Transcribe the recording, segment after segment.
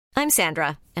I'm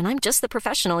Sandra, and I'm just the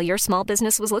professional your small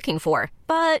business was looking for.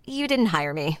 But you didn't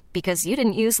hire me because you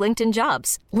didn't use LinkedIn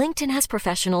Jobs. LinkedIn has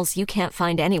professionals you can't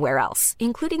find anywhere else,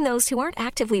 including those who aren't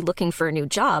actively looking for a new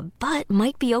job, but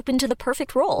might be open to the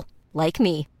perfect role, like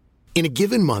me. In a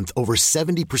given month, over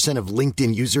 70% of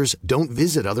LinkedIn users don't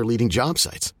visit other leading job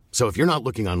sites. So if you're not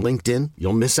looking on LinkedIn,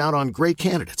 you'll miss out on great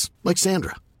candidates like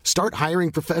Sandra. Start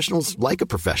hiring professionals like a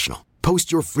professional.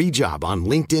 Post your free job on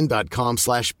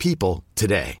linkedin.com/people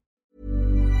today.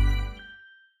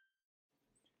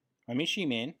 I miss you,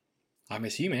 man. I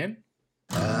miss you, man.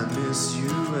 I miss you,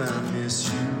 man.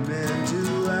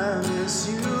 Do I miss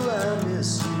you? I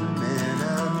miss you, man.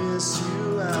 I miss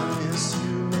you,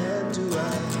 man. Do I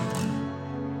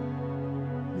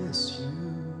miss you?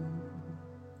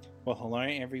 Well, hello,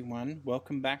 everyone.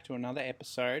 Welcome back to another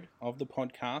episode of the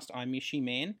podcast, I Miss You,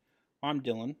 Man. I'm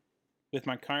Dylan, with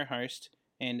my co-host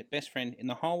and best friend in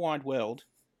the whole wide world,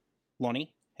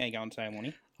 Lonnie. How you going today,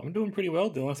 Lonnie? I'm doing pretty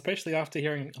well, Dylan, especially after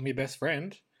hearing I'm your best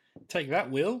friend. Take that,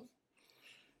 Will.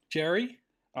 Jerry.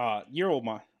 You're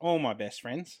all my best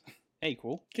friends.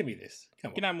 Equal. Give me this.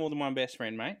 Come on. You know more than one best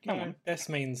friend, mate. Come on. Best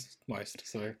means most,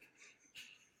 so.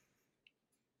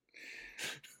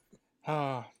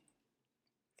 Fine.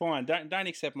 Don't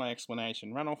accept my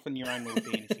explanation. Run off in your own little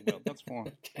fantasy world. That's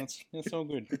fine. That's all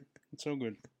good. It's all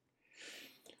good.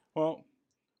 Well,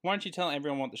 why don't you tell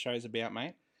everyone what the show's about,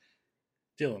 mate?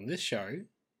 Dylan, this show,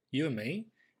 you and me,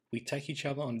 we take each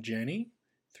other on a journey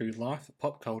through life,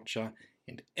 pop culture,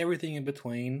 and everything in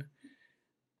between.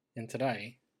 And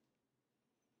today,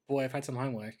 boy, I've had some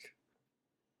homework.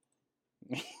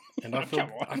 And I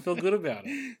feel good about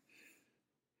it.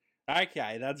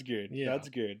 Okay, that's good. Yeah. That's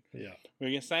good. Yeah.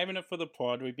 We're saving it for the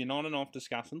pod. We've been on and off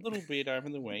discussing a little bit over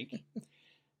the week.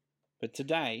 But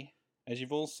today, as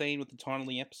you've all seen with the title of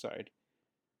the episode,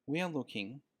 we are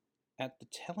looking at the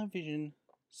television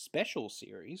special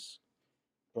series,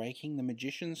 Breaking the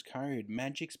Magician's Code,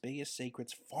 Magic's Biggest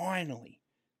Secrets, finally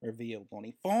revealed,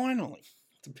 Lonnie. Finally!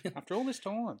 After all this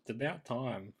time. It's about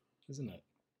time, isn't it?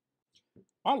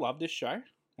 I loved this show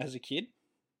as a kid.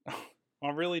 I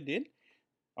really did.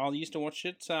 I used to watch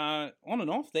it on and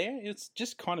off there. It's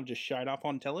just kind of just showed up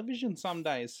on television some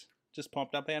days. Just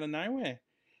popped up out of nowhere.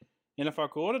 And if I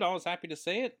caught it, I was happy to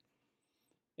see it.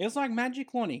 It was like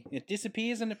magic, Lonnie. It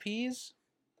disappears and appears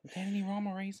without any rhyme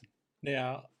or reason.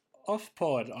 Now, off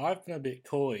pod, I've been a bit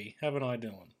coy, haven't I,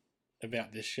 Dylan,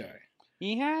 about this show?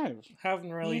 You have.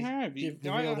 Haven't really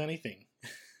revealed anything.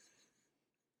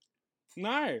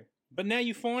 No, but now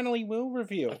you finally will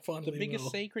reveal the biggest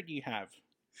will. secret you have.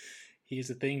 Here's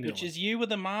the thing, Dylan. Which is you were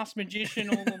the masked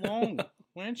magician all along,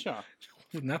 weren't you?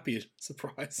 Wouldn't that be a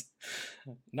surprise?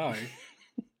 No.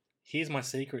 Here's my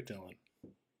secret, Dylan.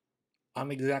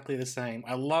 I'm exactly the same.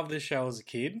 I love this show as a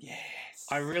kid. Yes.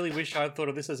 I really wish I'd thought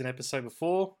of this as an episode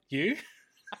before you.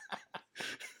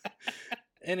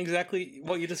 And exactly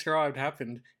what you described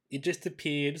happened. It just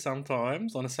appeared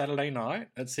sometimes on a Saturday night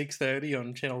at 6:30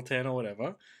 on Channel 10 or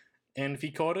whatever. And if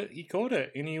you caught it, you caught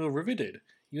it. And you were riveted.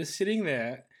 You were sitting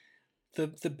there. The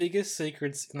biggest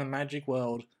secrets in the magic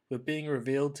world were being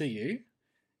revealed to you.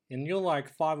 And you're like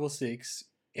 5 or 6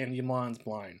 and your mind's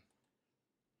blown.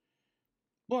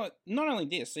 Well, not only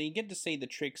this, so you get to see the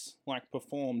tricks like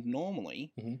performed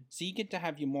normally. Mm-hmm. So you get to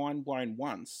have your mind blown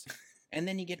once, and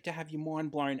then you get to have your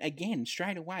mind blown again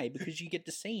straight away because you get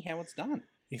to see how it's done.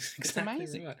 Exactly, it's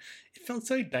amazing. Right. It felt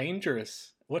so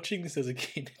dangerous watching this as a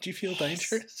kid. Did you feel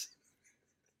dangerous?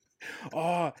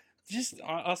 Oh,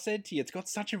 I said to you, it's got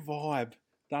such a vibe,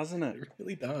 doesn't it? It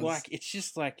really does. Like it's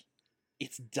just like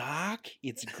it's dark,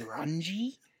 it's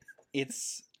grungy,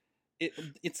 it's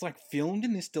like filmed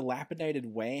in this dilapidated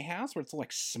warehouse where it's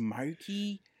like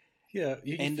smoky. Yeah,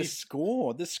 the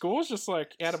score's just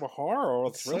like out of a horror or a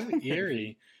it's so thriller.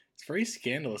 eerie. It's very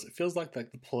scandalous. It feels like the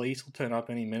police will turn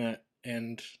up any minute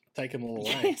and take them all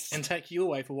away. Yes. And take you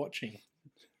away for watching.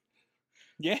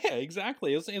 Yeah,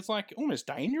 exactly. It's like almost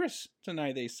dangerous to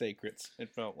know these secrets,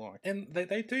 it felt like. And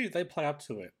they do. They play up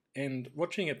to it. And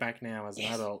watching it back now as an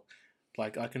adult,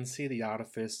 like I can see the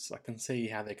artifice. I can see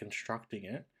how they're constructing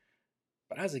it.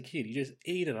 But as a kid, you just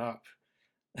eat it up.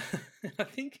 I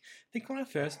think when I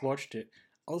first watched it,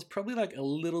 I was probably like a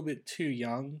little bit too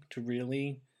young to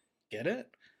really get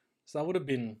it. So I would have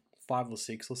been 5 or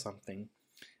 6 or something.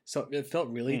 So it felt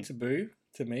really taboo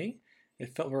to me.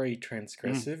 It felt very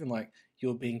transgressive and like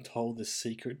you're being told the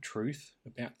secret truth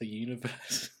about the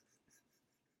universe.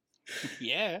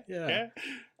 Yeah.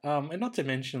 And not to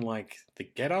mention like the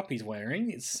getup he's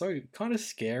wearing. It's so kind of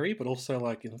scary, but also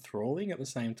like enthralling at the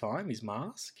same time. His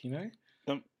mask, you know.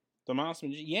 The mask,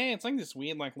 yeah, it's like this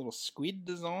weird like little squid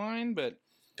design, but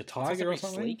a It's tiger or very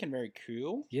something. sleek and very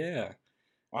cool. Yeah.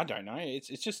 I don't know. It's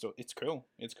cool.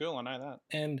 It's cool. I know that.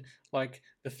 And like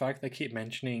the fact they keep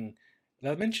mentioning,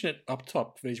 they mention it up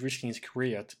top that he's risking his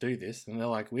career to do this, and they're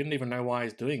like, we don't even know why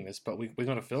he's doing this, but we're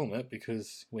going to film it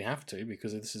because we have to,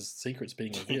 because this is secrets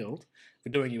being revealed.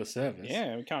 We're doing you a service.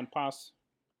 Yeah, we can't pass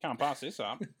this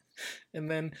up.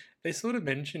 And then they sort of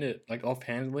mention it like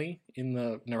offhandedly in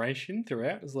the narration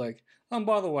throughout. It's like, oh,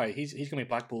 by the way, he's going to be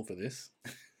blackballed for this.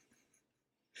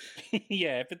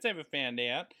 Yeah, if it's ever found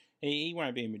out, he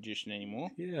won't be a magician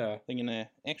anymore. Yeah, They're going to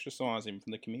exorcise him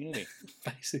from the community.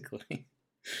 basically.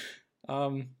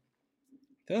 The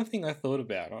other thing I thought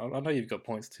about, I know you've got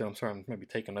points too. I'm sorry, I'm maybe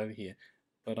taking over here,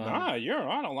 but No, you're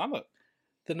right. I love it.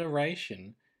 the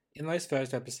narration in those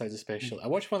first episodes, especially. I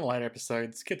watched one of the later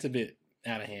episodes. Gets a bit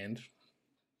out of hand,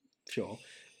 sure,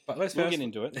 but those We'll first get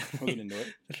into it.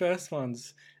 the first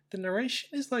ones, the narration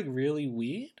is like really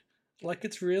weird. Like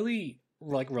it's really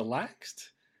like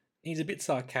relaxed. He's a bit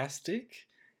sarcastic,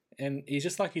 and he's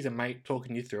just like he's a mate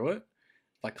talking you through it,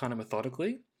 like kind of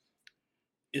methodically.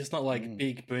 It's not like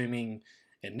big booming.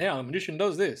 And now the magician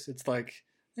does this. It's like,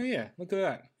 oh yeah, look at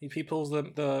that. He pulls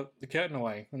the curtain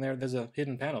away, and there's a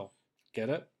hidden panel. Get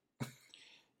it?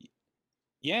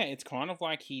 Yeah, it's kind of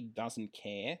like he doesn't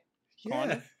care,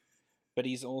 kind of. But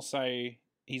he's also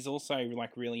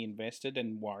like really invested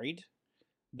and worried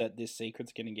that this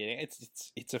secret's gonna get out.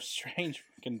 It's a strange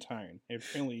fucking tone. It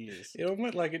really is. It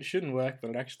almost like it shouldn't work, but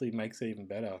it actually makes it even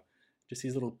better. Just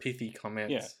these little pithy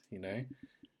comments, Yeah. you know.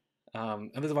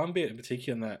 And there's one bit in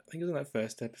particular in that, I think it was in that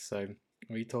first episode,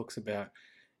 where he talks about,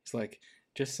 it's like,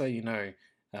 just so you know,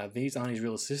 these aren't his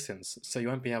real assistants, so you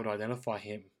won't be able to identify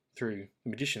him through the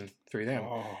magician, through them.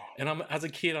 Oh. And as a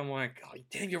kid, I'm like, oh,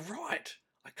 damn, you're right.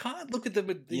 I can't look at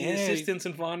the Yeah. assistants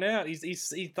and find out. He's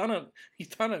done it. He's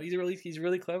done it. He's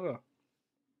really clever.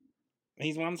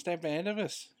 He's one step ahead of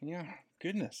us. Yeah,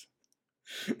 goodness.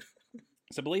 So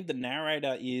I believe the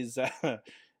narrator is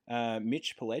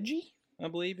Mitch Pileggi, I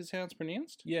believe is how it's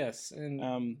pronounced. Yes,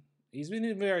 and he's been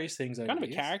in various things over Kind of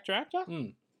the a years. character actor.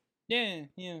 Mm.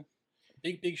 Yeah.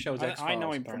 Big shows. I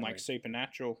know him from like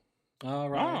Supernatural. Oh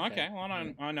right. Oh, okay. Well,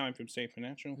 I know him from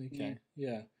Supernatural. Okay.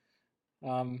 Yeah.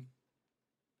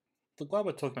 Look, while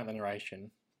we're talking about the narration,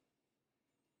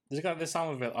 there's some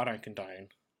of it I don't condone,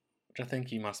 which I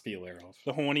think you must be aware of.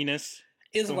 The horniness.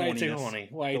 It's the way too horniness, horny.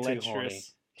 Way the too lecherous. horny.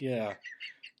 Yeah.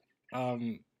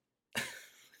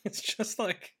 It's just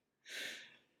like,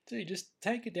 dude, just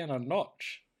take it down a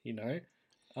notch, you know?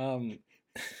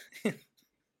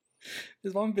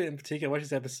 There's one bit in particular, I watched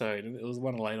this episode, and it was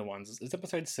one of the later ones. It's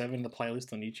episode 7, the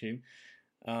playlist on YouTube.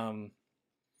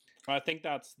 I think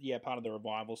that's part of the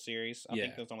revival series. I Yeah.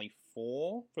 think there's only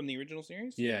 4 from the original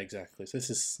series. Yeah, exactly. So this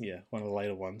is one of the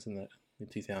later ones in the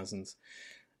 2000s.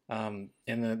 And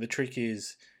the trick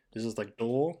is there's this like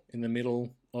door in the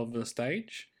middle of the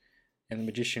stage, and the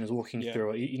magician is walking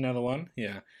through it. You know the one,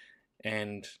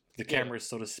 and the camera is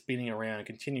sort of spinning around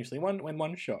continuously,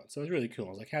 one shot. So it's really cool. I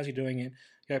was like, how's he doing it?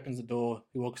 He opens the door,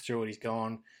 he walks through it, he's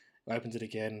gone. Opens it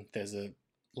again. There's a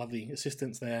lovely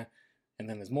assistance there, and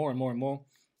then there's more and more and more.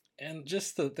 And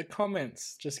just the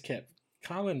comments just kept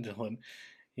coming to him.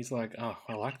 He's like, oh,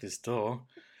 I like this door.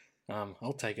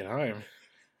 I'll take it home.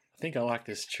 I think I like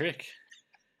this trick.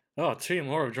 Oh, 2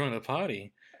 more have joined the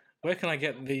party. Where can I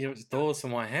get these doors for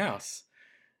my house?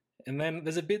 And then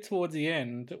there's a bit towards the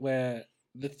end where,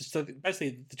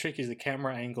 basically the trick is the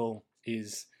camera angle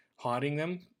is hiding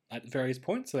them at various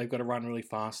points. So they've got to run really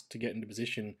fast to get into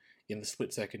position in the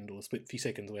split second or split few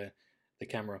seconds where the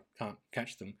camera can't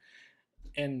catch them.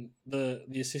 And the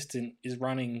assistant is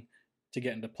running to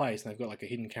get into place, and they've got like a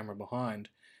hidden camera behind,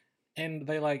 and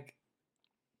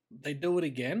they do it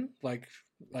again, like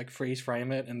freeze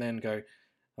frame it, and then go,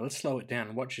 oh, let's slow it down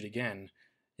and watch it again.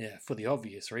 Yeah, for the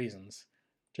obvious reasons,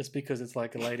 just because it's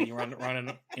like a lady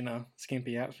running in a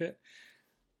skimpy outfit.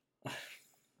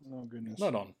 Oh goodness.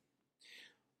 Not on.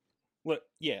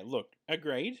 Look,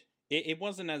 agreed. It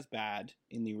wasn't as bad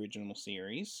in the original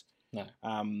series. No.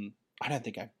 I don't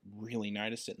think I really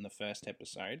noticed it in the first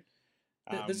episode.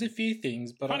 There's a few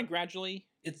things, but kind of gradually.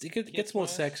 It gets more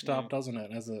worse, sexed up, doesn't it?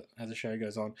 As the show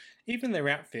goes on, even their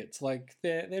outfits, like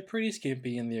they're pretty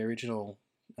skimpy in the original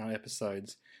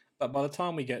episodes, but by the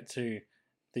time we get to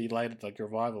the later like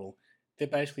revival, they're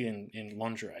basically in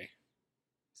lingerie.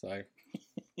 So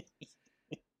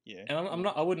yeah, and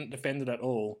I wouldn't defend it at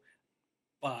all,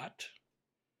 but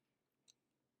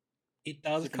it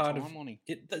does kind of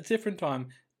it's a different time.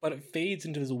 But it feeds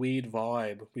into this weird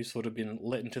vibe we've sort of been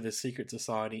let into this secret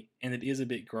society, and it is a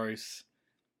bit gross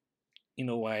in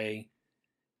a way.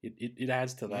 It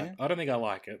adds to that. Yeah. I don't think I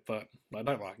like it, but I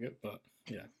don't like it, but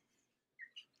yeah.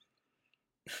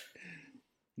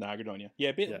 No, good on you.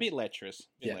 Yeah, bit lecherous.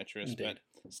 Yeah, Lecherous, indeed.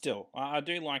 but still, I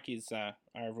do like his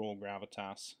overall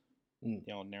gravitas.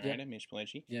 The old narrator, Mitch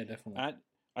Pileggi. Yeah, definitely.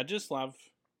 I just love.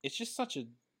 It's just such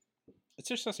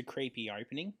a creepy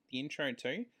opening. The intro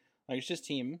too, like it's just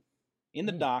him in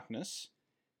the darkness,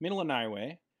 middle of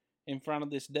nowhere, in front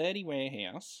of this dirty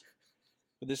warehouse,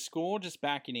 with this score just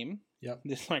backing him. Yep.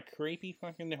 This like creepy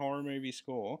fucking horror movie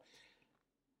score,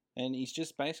 and he's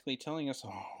just basically telling us,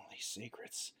 "Oh, these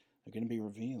secrets are going to be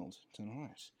revealed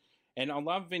tonight." And I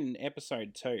love in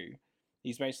episode 2,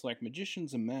 he's basically like,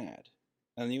 magicians are mad,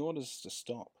 and the order's to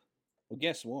stop. Well,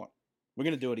 guess what? We're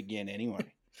going to do it again anyway.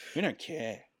 We don't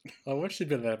care. I watched a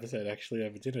bit of that episode actually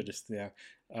over dinner just now.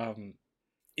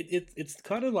 It's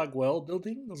kind of like world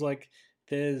building. It's like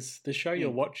there's the show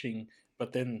you're watching,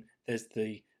 but then there's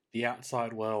the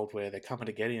outside world where they're coming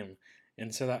to get him,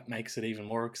 and so that makes it even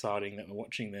more exciting that we're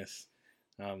watching this.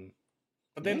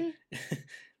 But then,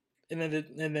 and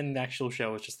then the actual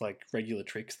show is just like regular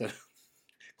tricks that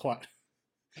quite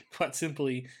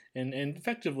simply and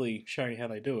effectively showing how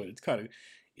they do it.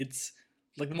 It's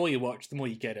like the more you watch, the more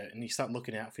you get it, and you start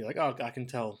looking out for, like, oh, I can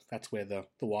tell that's where the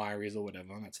wire is or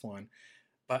whatever, and that's fine.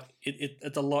 But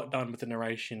it's a lot done with the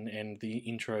narration and the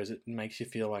intros. It makes you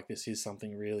feel like this is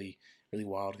something really, really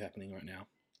wild happening right now.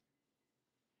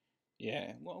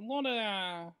 Yeah, a lot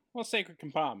of secret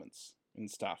compartments and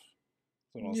stuff.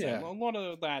 That's what I'll say. A lot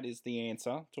of that is the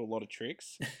answer to a lot of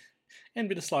tricks. And a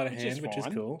bit of sleight of hand, which is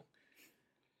cool.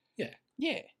 Yeah.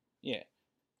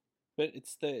 But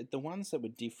it's the ones that were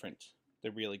different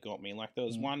that really got me. Like, there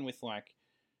was one with, like,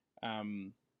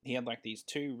 he had, like, these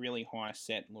 2 really high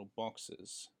set little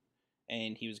boxes,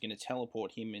 and he was going to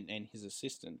teleport him and his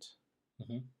assistant.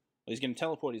 Mm-hmm. Well, he's going to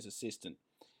teleport his assistant,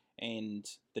 and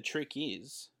the trick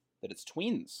is that it's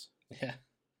twins. Yeah.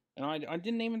 And I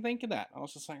didn't even think of that. I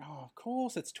was just like, oh, of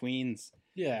course it's twins.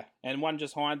 Yeah. And one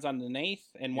just hides underneath,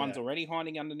 and one's already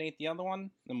hiding underneath the other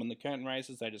one. And when the curtain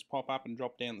raises, they just pop up and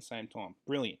drop down at the same time.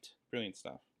 Brilliant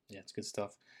stuff. Yeah, it's good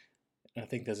stuff. And I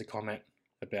think there's a comment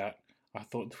about, I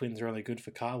thought twins are only good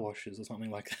for car washes or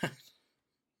something like that.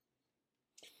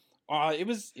 Oh, it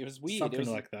was weird.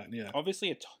 Something like that, yeah. Obviously,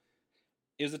 it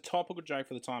was a topical joke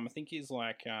for the time. I think he's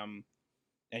like, and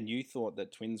you thought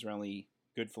that twins were only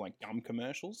good for, like, gum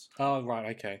commercials. Oh,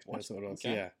 right, okay. That's what it was,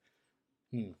 yeah.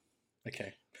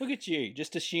 Okay. Look at you,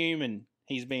 just assuming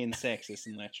he's being sexist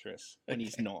and lecherous when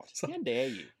he's not. How dare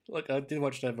you? Look, I did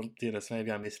watch it over dinner, so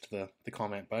maybe I missed the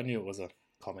comment, but I knew it was a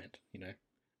comment, you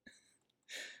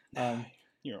know.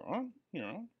 You're all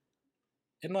right.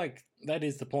 And, like, that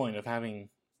is the point of having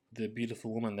the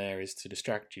beautiful woman there, is to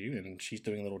distract you, and she's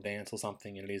doing a little dance or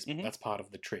something, and that's part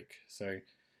of the trick. So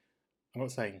I'm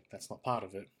not saying that's not part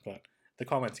of it, but the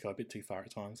comments go a bit too far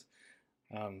at times.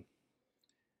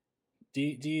 Do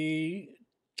you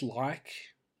like,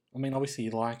 I mean, obviously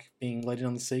you like being let in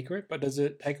on the secret, but does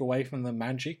it take away from the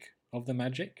magic of the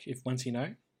magic once you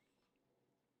know?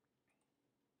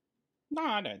 No,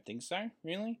 I don't think so,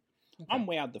 really. Okay. I'm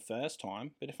wowed the first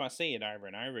time, but if I see it over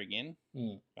and over again,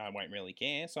 I won't really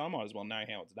care, so I might as well know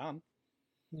how it's done.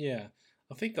 Yeah.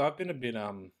 I think I've been a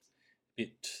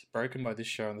bit broken by this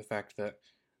show and the fact that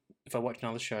if I watch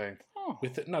another show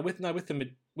with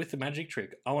the magic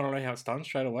trick, I want to know how it's done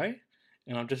straight away,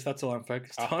 and that's all I'm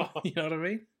focused on. You know what I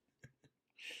mean?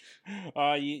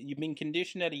 You've been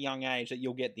conditioned at a young age that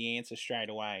you'll get the answer straight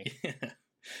away. Yeah.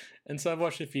 And so I've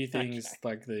watched a few things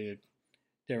like the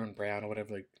Darren Brown or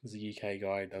whatever, there's a UK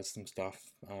guy does some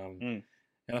stuff, and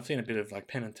I've seen a bit of like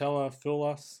Penn and Teller, Fool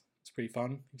Us. It's pretty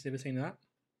fun. Have you ever seen that?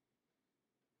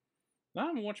 No, I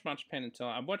haven't watched much Penn and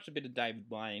Teller. I've watched a bit of David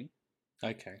Blaine.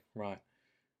 Okay, right.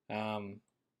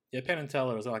 Yeah, Penn and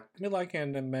Teller is like a bit like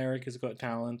an America's Got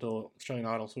Talent or Australian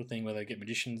Idol sort of thing, where they get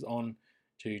magicians on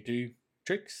to do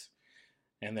tricks,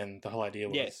 and then the whole idea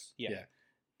was,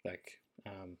 like,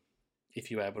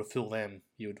 if you were able to fool them,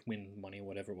 you would win money or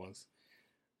whatever it was.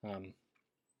 And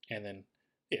then,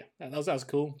 that was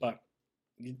cool, but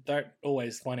you don't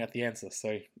always find out the answer.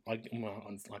 So I'm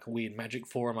on like a weird magic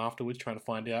forum afterwards trying to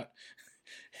find out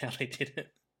how they did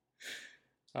it.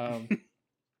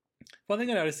 One thing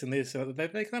I noticed in this,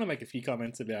 they kind of make a few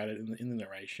comments about it in the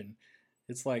narration.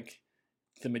 It's like,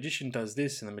 the magician does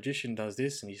this and the magician does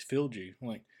this and he's fooled you.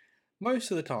 Like,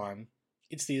 most of the time,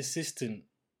 it's the assistant,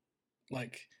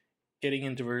 like, getting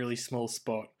into a really small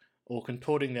spot or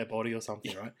contorting their body or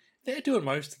something, right? They're doing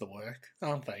most of the work,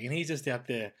 aren't they? And he's just out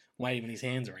there waving his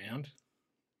hands around.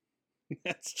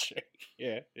 That's true.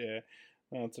 Yeah.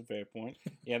 Oh, that's a fair point.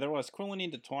 Yeah, they're always crawling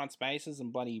into tight spaces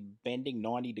and bloody bending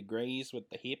 90 degrees with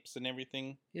the hips and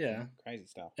everything. Yeah. Crazy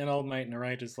stuff. And old mate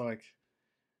narrator's like,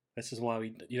 this is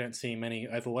why you don't see many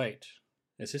overweight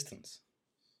assistants.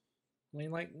 I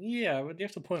mean, like, yeah, but you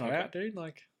have to point it out, dude.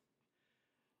 Like,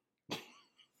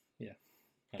 yeah.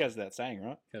 Goes without saying,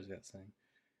 right? Goes without saying.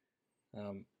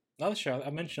 Another show I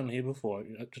mentioned on here before,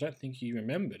 I don't think you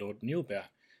remembered or knew about,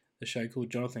 the show called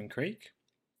Jonathan Creek.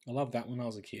 I loved that when I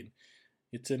was a kid.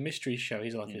 It's a mystery show.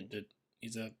 He's like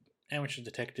he's a amateur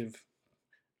detective,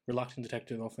 reluctant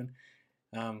detective often,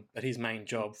 but his main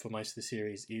job for most of the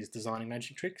series is designing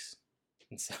magic tricks,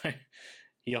 and so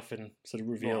he often sort of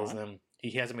reveals them.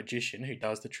 He has a magician who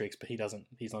does the tricks, but he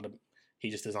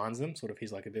just designs them. Sort of,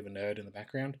 he's like a bit of a nerd in the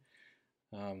background.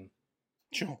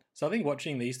 Sure. So I think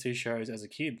watching these two shows as a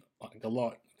kid, like a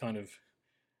lot, kind of,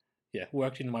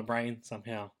 worked into my brain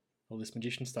somehow. All this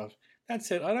magician stuff. That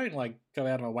said, I don't like go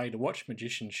out of my way to watch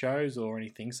magician shows or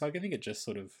anything. So I think it just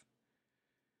sort of,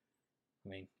 I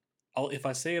mean, if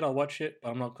I see it, I'll watch it, but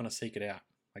I'm not going to seek it out,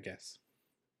 I guess.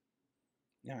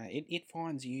 No, it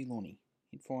finds you, Lonnie.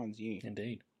 It finds you.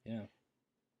 Indeed, yeah.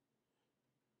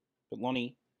 But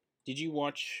Lonnie, did you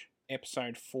watch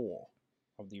episode 4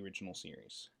 of the original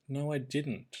series? No, I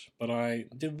didn't, but I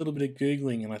did a little bit of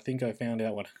Googling and I think I found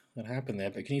out what happened there.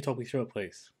 But can you talk me through it,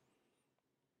 please?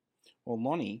 Well,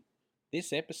 Lonnie,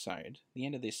 this episode, the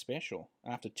end of this special,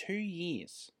 after 2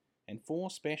 years and 4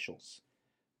 specials,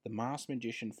 the masked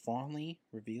magician finally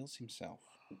reveals himself.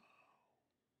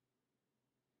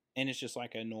 And it's just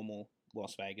like a normal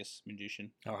Las Vegas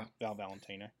magician, All right. Val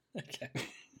Valentino. Okay.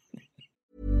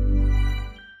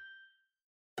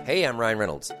 Hey, I'm Ryan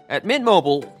Reynolds. At Mint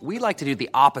Mobile, we like to do the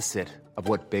opposite of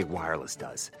what Big Wireless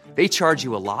does. They charge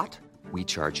you a lot, we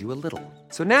charge you a little.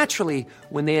 So naturally,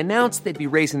 when they announced they'd be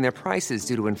raising their prices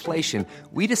due to inflation,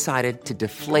 we decided to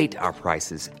deflate our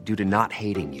prices due to not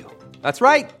hating you. That's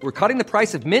right. We're cutting the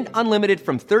price of Mint Unlimited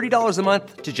from $30 a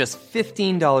month to just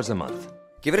 $15 a month.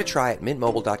 Give it a try at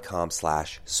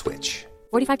mintmobile.com/switch.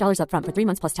 $45 up front for 3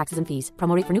 months plus taxes and fees.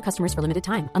 Promo rate for new customers for limited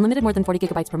time. Unlimited more than 40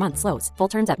 gigabytes per month. Slows full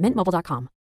terms at mintmobile.com.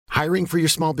 Hiring for your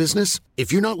small business?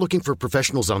 If you're not looking for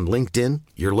professionals on LinkedIn,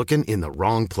 you're looking in the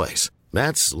wrong place.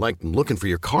 That's like looking for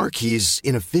your car keys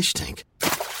in a fish tank.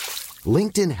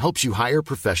 LinkedIn helps you hire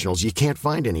professionals you can't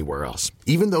find anywhere else,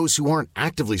 even those who aren't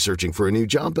actively searching for a new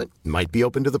job but might be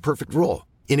open to the perfect role.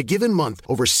 In a given month,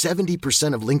 over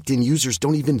 70% of LinkedIn users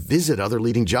don't even visit other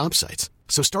leading job sites.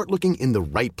 So start looking in the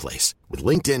right place. With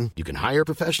LinkedIn, you can hire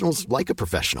professionals like a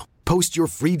professional. Post your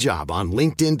free job on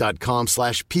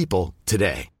linkedin.com/people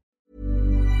today.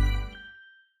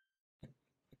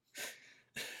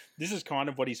 This is kind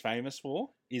of what he's famous for,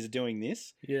 is doing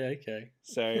this. Yeah, okay.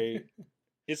 So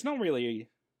it's not really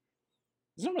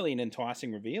an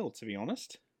enticing reveal, to be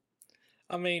honest.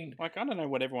 I mean, Like, I don't know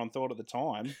what everyone thought at the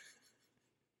time.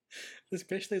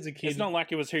 especially as a kid. It's not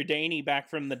like it was Houdini back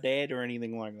from the dead or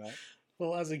anything like that.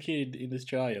 Well, as a kid in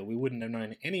Australia, we wouldn't have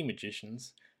known any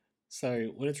magicians. So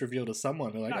when it's revealed to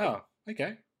someone, we're like, No. oh,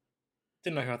 okay.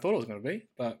 Didn't know who I thought it was going to be,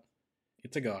 but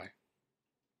it's a guy.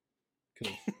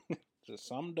 Cool. Just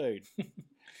some dude.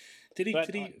 Did he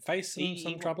But, face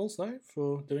some troubles, though,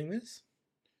 for doing this?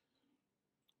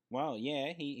 Well,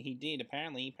 yeah, he did.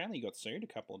 Apparently he got sued a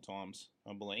couple of times,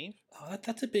 I believe. Oh,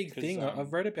 that's a big 'Cause, thing.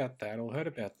 I've read about that or heard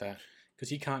about that.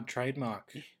 Because you can't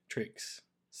trademark tricks.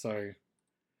 So,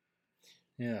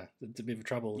 yeah, it's a bit of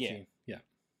trouble. Yeah. Yeah.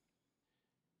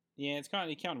 Yeah, it's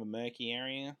kind of a murky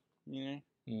area, you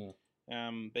know.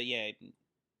 Mm. But yeah, it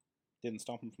didn't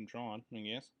stop him from trying, I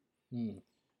guess. Mm.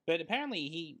 But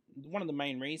apparently one of the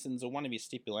main reasons, or one of his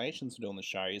stipulations for doing the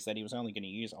show, is that he was only going to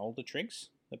use older tricks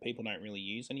that people don't really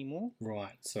use anymore,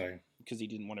 Right, so, because he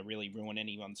didn't want to really ruin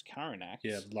anyone's current acts.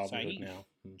 yeah, So livelihood he now.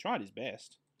 Mm. tried his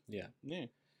best. Yeah. Yeah.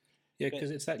 Yeah, But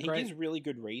because it's that he great... gives really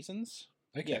good reasons.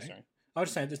 Okay. Yeah, sorry. I was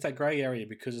just saying, it's that grey area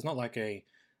because it's not like a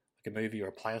movie or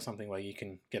a play or something where you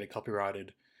can get it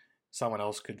copyrighted. Someone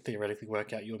else could theoretically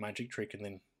work out your magic trick and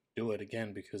then do it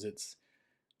again because it's,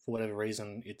 for whatever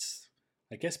reason, it's,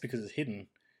 I guess because it's hidden,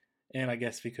 and I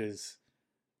guess because,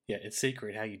 yeah, it's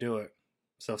secret how you do it.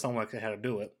 So if someone works out how to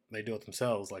do it, they do it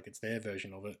themselves, like it's their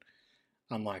version of it,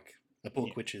 unlike a book,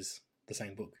 Yeah. which is the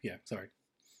same book. Yeah, sorry.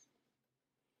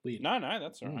 Weird. No,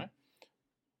 that's all Mm.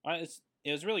 right.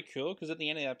 It was really cool because at the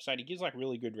end of the episode, he gives like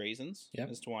really good reasons Yep.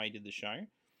 as to why he did the show.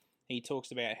 He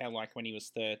talks about how like when he was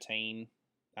 13,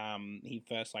 he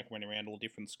first like went around all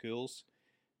different schools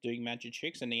doing magic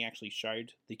tricks, and he actually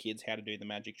showed the kids how to do the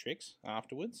magic tricks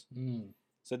afterwards. Mm.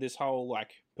 So this whole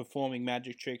like performing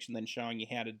magic tricks and then showing you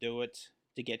how to do it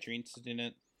to get you interested in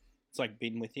it, it's like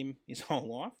been with him his whole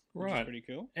life, which Right. is pretty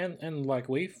cool. And like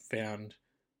we've found,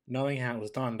 knowing how it was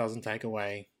done doesn't take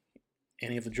away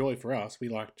any of the joy for us. We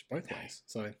liked both ways.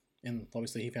 So, and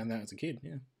obviously he found that as a kid.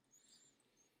 Yeah.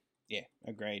 Yeah,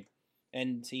 agreed.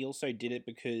 And he also did it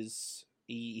because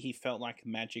he felt like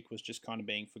magic was just kind of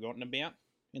being forgotten about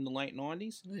in the late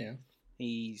 90s. Yeah.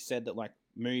 He said that like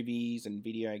movies and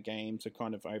video games are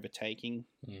kind of overtaking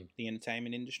the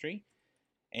entertainment industry,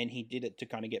 and he did it to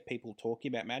kind of get people talking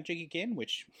about magic again,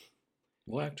 which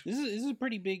Worked. this is a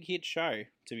pretty big hit show,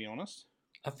 to be honest.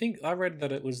 I think I read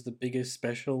that it was the biggest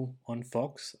special on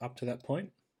Fox up to that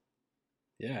point.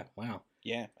 Yeah, wow.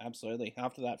 Yeah, absolutely.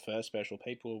 After that first special,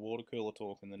 people were water cooler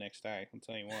talking the next day. I'll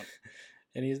tell you what.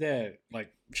 And he's there,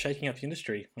 like, shaking up the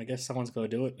industry. I guess someone's got to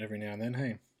do it every now and then,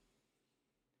 hey?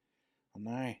 I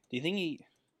know. Do you think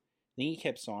he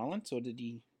kept silent, or do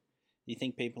you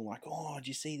think people were like, oh, did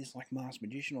you see this like masked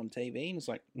magician on TV? And it's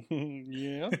like,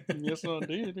 yeah, yes I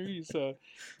did. He's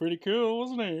pretty cool,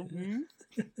 wasn't he?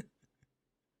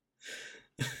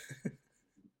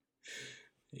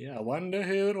 Yeah, I wonder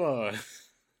who it was.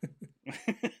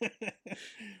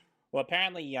 Well,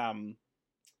 apparently,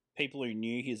 people who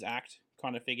knew his act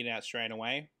kind of figured out straight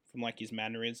away from like his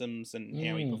mannerisms and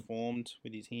how he performed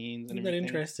with his hands and Isn't that everything.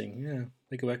 interesting? Yeah,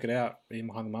 they could work it out being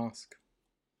behind the mask.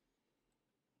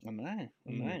 I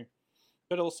know.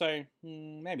 But also,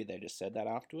 maybe they just said that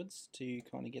afterwards to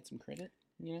kind of get some credit,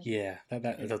 you know? Yeah,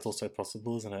 that's also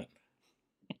possible, isn't it?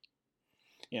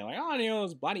 Yeah, like, I knew it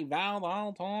was bloody Val the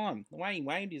whole time. The way he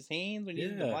waved his hands when he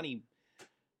did the Yeah. bloody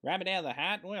rabbit out of the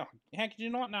hat. Well, how could you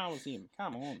not know it was him?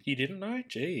 Come on. You didn't know?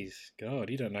 Jeez, God,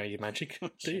 you don't know your magic,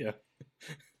 do you?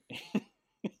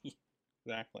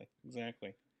 Exactly.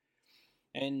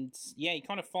 And yeah, he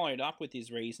kind of followed up with his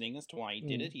reasoning as to why he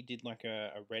did it. He did like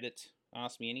a Reddit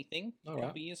Ask Me Anything a couple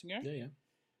of years ago. Yeah.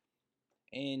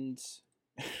 And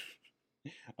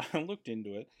I looked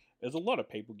into it. There's a lot of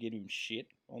people giving him shit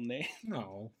on there.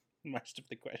 No. Most of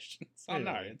the questions. I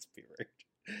know, Really? it's a bit rude.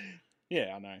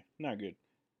 Yeah, I know. No good.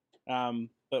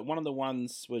 But one of the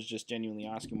ones was just genuinely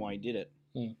asking why he did it.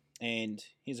 And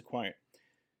here's a quote.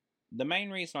 The main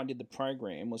reason I did the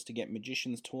program was to get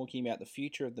magicians talking about the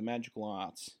future of the magical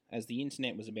arts, as the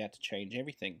internet was about to change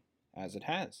everything, as it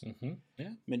has. Mm-hmm. Yeah.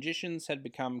 Magicians had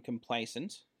become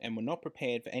complacent and were not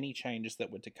prepared for any changes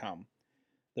that were to come.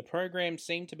 The program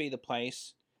seemed to be the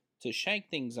place to shake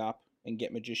things up and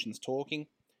get magicians talking.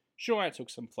 Sure, I took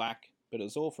some flack, but it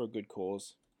was all for a good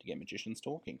cause, to get magicians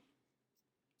talking.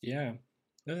 Yeah.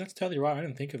 No, that's totally right. I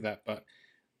didn't think of that, but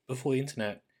before the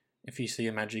internet, if you see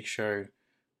a magic show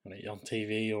on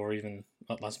TV or even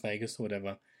at Las Vegas or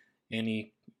whatever, and you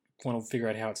want to figure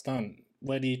out how it's done,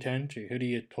 where do you turn to? Who do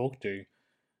you talk to?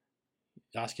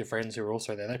 Ask your friends who are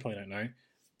also there. They probably don't know.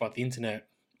 But the internet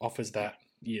offers that.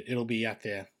 It'll be out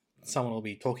there. Someone will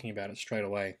be talking about it straight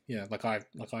away. Yeah, like I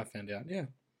found out. Yeah.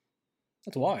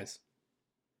 That's wise.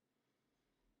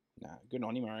 Nah, good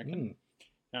on him, I reckon.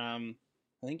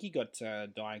 I think he got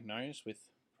diagnosed with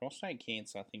prostate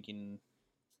cancer, I think, in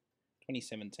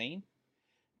 2017.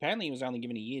 Apparently, he was only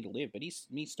given a year to live, but he's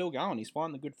still going. He's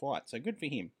fighting the good fight, so good for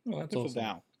him. Oh, that's good awesome. for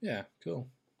Val. Yeah, cool.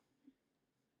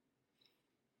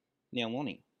 Now,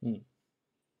 Lonnie,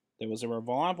 there was a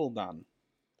revival done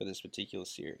for this particular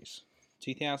series,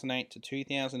 2008 to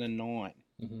 2009.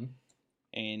 Mm-hmm.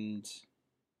 And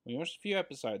we watched a few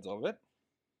episodes of it.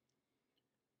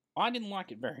 I didn't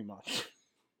like it very much.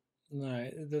 No,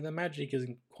 the magic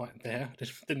isn't quite there.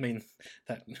 Didn't mean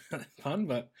that pun,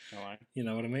 but Hello. you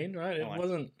know what I mean, right? It Hello.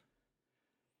 wasn't.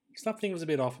 Something was a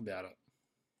bit off about it.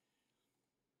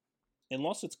 It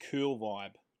lost its cool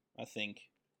vibe, I think.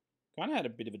 Kind of had a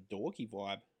bit of a dorky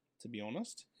vibe, to be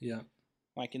honest. Yeah.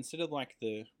 Like, instead of, like,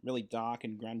 the really dark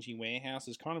and grungy warehouse,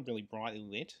 it's kind of really brightly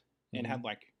lit and had,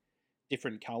 like,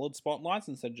 different coloured spotlights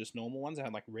instead of just normal ones. It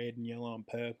had, like, red and yellow and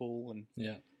purple and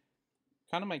Yeah.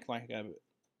 kind of make, like, a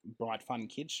bright, fun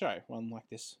kids show, one like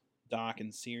this dark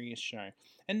and serious show.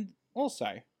 And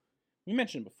also, we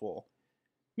mentioned it before,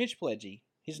 Mitch Pileggi,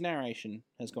 his narration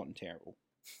has gotten terrible.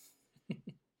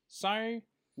 So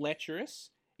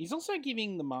lecherous. He's also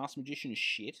giving the masked magician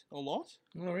shit a lot.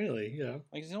 Oh, really? Yeah.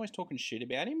 Like, he's always talking shit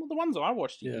about him. Well, the ones I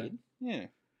watched, he Yeah. did.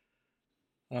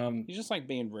 Yeah. He's just, like,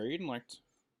 being rude and,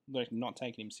 like not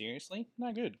taking him seriously.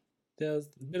 No good. There's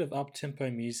a bit of up-tempo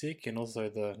music, and also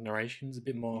the narration's a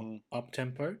bit more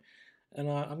up-tempo. And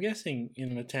I'm guessing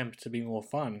in an attempt to be more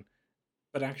fun,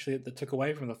 but actually it took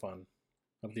away from the fun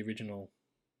of the original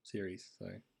series.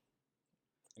 So,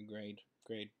 Agreed.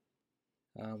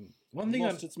 one thing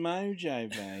Lost its mojo,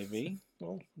 baby.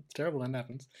 well, it's terrible when that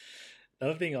happens. The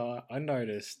other thing I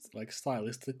noticed, like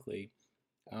stylistically,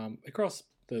 across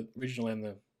the original and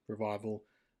the revival,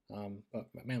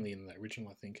 but mainly in the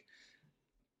original, I think,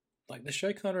 like the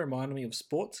show kind of reminded me of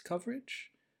sports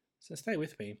coverage. So stay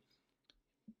with me.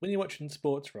 When you're watching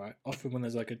sports, right, often when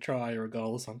there's like a try or a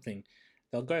goal or something,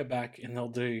 they'll go back and they'll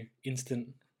do instant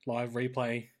live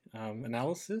replay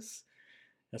analysis.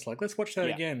 It's like, let's watch that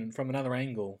again from another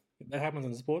angle. That happens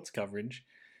in sports coverage.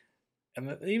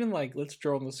 And even like, let's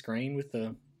draw on the screen with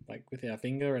with our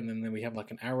finger, and then we have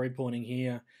like an arrow pointing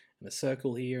here and a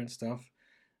circle here and stuff,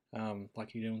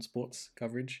 like you do in sports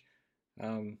coverage.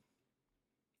 So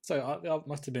I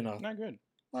must have been no good.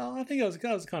 Well, I think it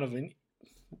was kind of a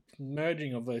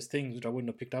merging of those things which I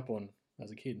wouldn't have picked up on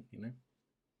as a kid, you know?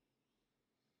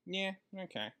 Yeah,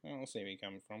 okay. I'll see where you're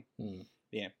coming from. Mm.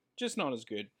 Yeah, just not as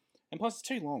good. And plus, it's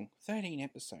too long. 13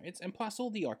 episodes. And plus,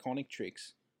 all the iconic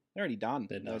tricks. They're already done.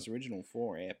 Those original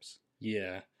 4 eps.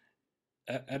 Yeah.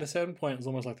 At a certain point, it's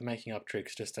almost like they're making up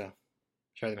tricks just to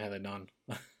show them how they're done.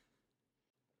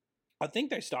 I think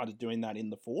they started doing that in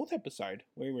the 4th episode,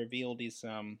 where he revealed his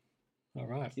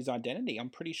his identity. I'm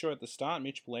pretty sure at the start,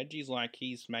 Mitch Pileggi's like,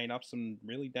 he's made up some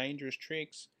really dangerous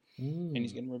tricks, and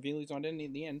he's going to reveal his identity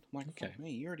at the end. I'm like, fuck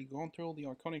me, you already gone through all the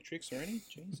iconic tricks already?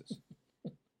 Jesus.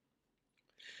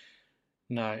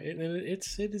 No, it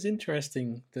is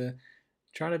interesting. The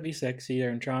trying to be sexier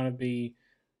and trying to be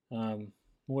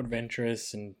more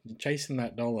adventurous and chasing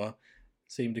that dollar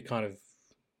seemed to kind of,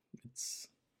 it's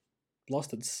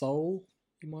lost its soul,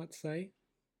 you might say.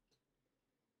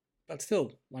 But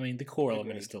still, I mean, the core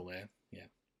element is still there. Yeah.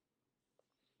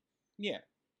 Yeah,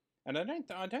 and I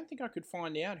don't think I could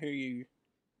find out who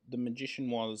the magician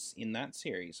was in that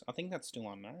series. I think that's still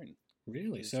unknown.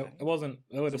 Really? So it wasn't.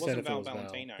 I would have said if it was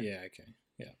Valentino. Val. Yeah. Okay.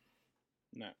 Yeah.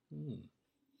 No. Mm.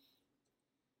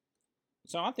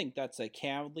 So I think that's a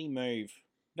cowardly move.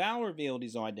 Val revealed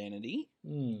his identity.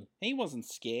 Mm. He wasn't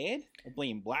scared of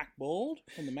being blackballed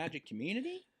from the magic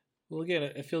community. Well, again,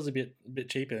 it feels a bit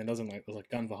cheaper than, doesn't it? Like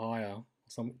gun for hire.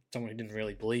 Someone who didn't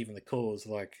really believe in the cause,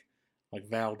 like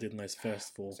Val did in those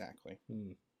first 4. Exactly.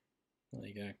 Mm. There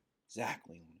you go.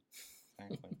 Exactly.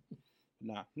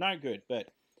 No good.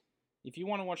 But if you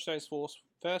want to watch those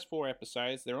first 4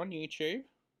 episodes, they're on YouTube.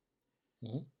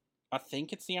 Mm-hmm. I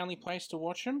think it's the only place to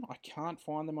watch them. I can't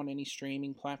find them on any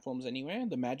streaming platforms anywhere.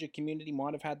 The magic community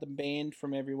might have had them banned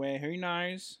from everywhere. Who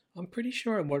knows? I'm pretty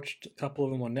sure I watched a couple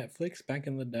of them on Netflix back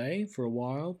in the day for a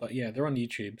while. But yeah, they're on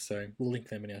YouTube, so we'll link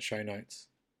them in our show notes.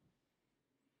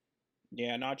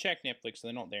 Yeah, no, I checked Netflix.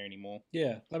 They're not there anymore.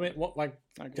 Yeah, I mean,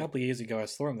 a couple of years ago I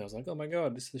saw them. I was like, oh my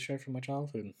god, this is the show from my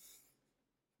childhood.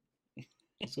 So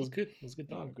it was good. It was a good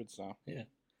time. Good stuff. Yeah.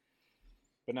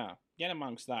 But no, get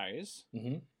amongst those.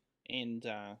 Mm-hmm. And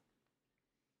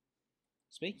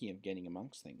speaking of getting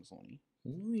amongst things, Lonnie.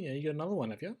 Oh, yeah, you got another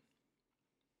one, have you?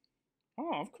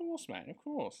 Oh, of course, mate. Of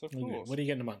course. Okay. What are you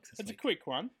getting amongst this It's week? a quick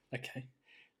one. Okay.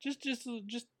 Just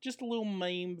a little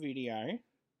meme video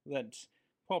that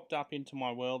popped up into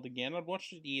my world again. I'd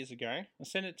watched it years ago. I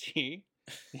sent it to you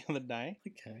the other day.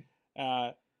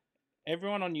 Okay.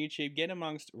 Everyone on YouTube, get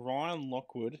amongst Ryan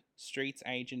Lockwood, Streets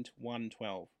Agent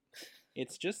 112.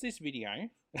 It's just this video.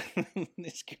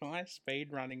 This guy speed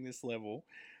running this level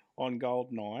on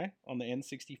GoldenEye on the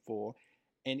N64,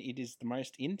 and it is the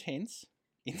most intense,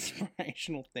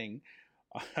 inspirational thing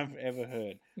I've ever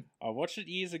heard. I watched it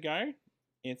years ago.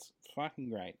 It's fucking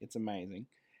great. It's amazing.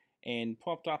 And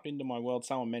popped up into my world.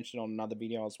 Someone mentioned it on another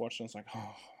video I was watching. I was like, oh,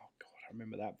 God, I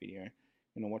remember that video. I'm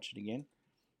going to watch it again.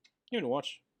 Give it a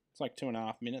watch. It's like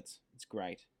 2.5 minutes. It's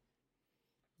great.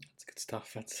 That's good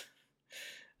stuff. That's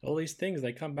all these things.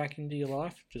 They come back into your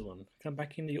life, Dylan. Come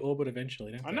back into your orbit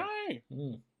eventually, don't they? I know.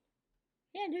 Mm.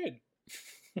 Yeah,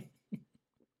 good.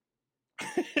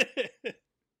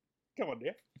 Come on,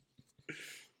 dear.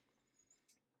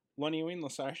 Lonnie, are we in the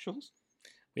socials?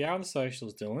 We are on the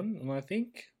socials, Dylan, and I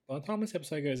think by the time this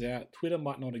episode goes out, Twitter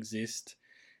might not exist,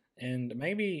 and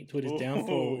maybe Twitter's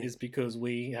downfall is because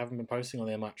we haven't been posting on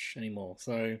there much anymore.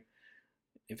 So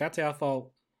if that's our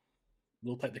fault,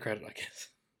 we'll take the credit, I guess.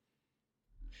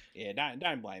 Yeah,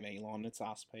 don't blame Elon. It's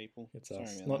us, people. It's Sorry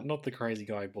us, about not the crazy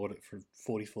guy who bought it for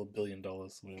 $44 billion,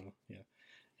 whatever. Yeah,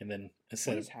 and then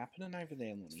what is happening over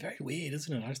there, Lonnie? It's very weird,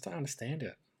 isn't it? I just don't understand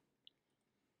it.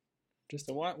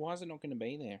 So why is it not going to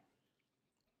be there?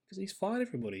 Because he's fired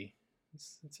everybody.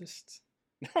 It's just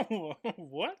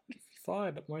what? He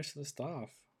fired most of the staff,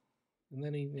 and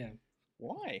then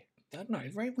Why? I don't know.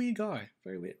 Very weird guy.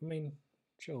 Very weird. I mean,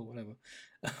 sure, whatever.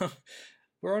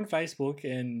 We're on Facebook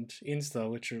and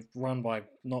Insta, which are run by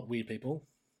not weird people.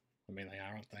 I mean, they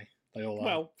are, aren't they? They all are.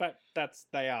 Well,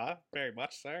 they are very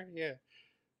much so. Yeah.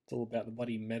 It's all about the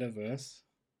bloody metaverse.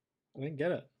 I don't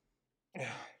get it. I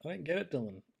don't get it,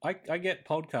 Dylan. I get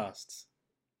podcasts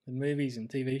and movies and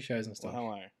TV shows and stuff. Well,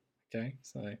 hello. Okay,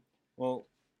 so. Well,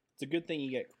 it's a good thing you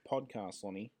get podcasts,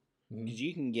 Lonnie, because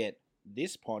you can get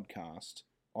this podcast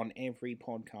on every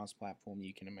podcast platform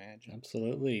you can imagine.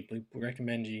 Absolutely. We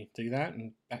recommend you do that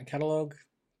and back catalogue.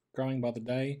 growing by the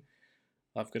day.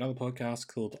 I've got another podcast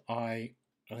called I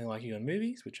Only Like You in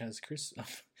Movies, which has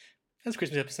has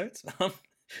Christmas episodes,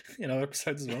 other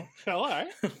episodes as well. Hello.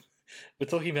 We're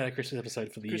talking about a Christmas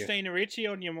episode for the year. Christina Ricci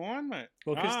on your mind, mate?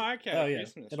 Well, okay. Oh, yeah.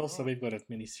 Christmas, And also right. we've got a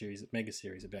mega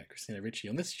series about Christina Ricci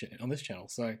on this channel.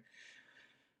 So,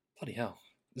 bloody hell.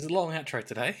 There's a long outro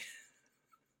today.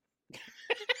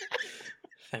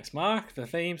 Thanks, Mark, for the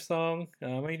theme song.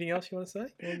 Anything else you want to say?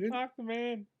 All good? Mark the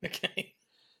man. Okay.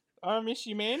 I miss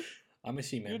you, man. I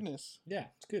miss you, man. Goodness. Yeah,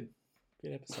 it's good.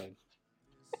 Good episode.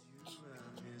 I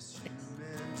miss you,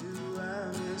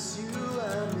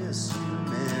 I miss you,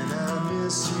 man. I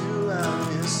miss you, I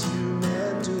miss you,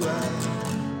 man. Do I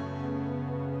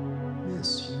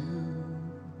miss you?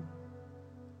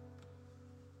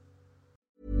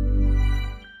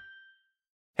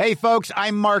 Hey, folks,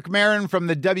 I'm Mark Maron from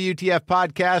the WTF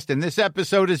Podcast, and this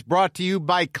episode is brought to you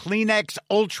by Kleenex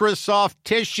Ultra Soft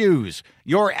Tissues,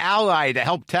 your ally to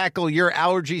help tackle your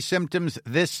allergy symptoms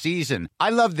this season. I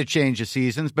love the change of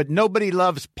seasons, but nobody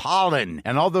loves pollen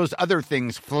and all those other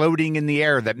things floating in the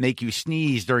air that make you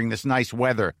sneeze during this nice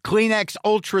weather. Kleenex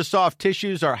Ultra Soft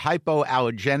Tissues are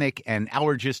hypoallergenic and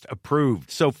allergist approved,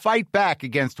 so fight back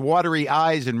against watery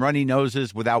eyes and runny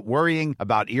noses without worrying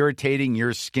about irritating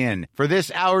your skin. For this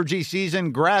allergy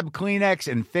season, grab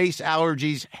Kleenex and face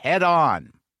allergies head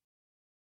on.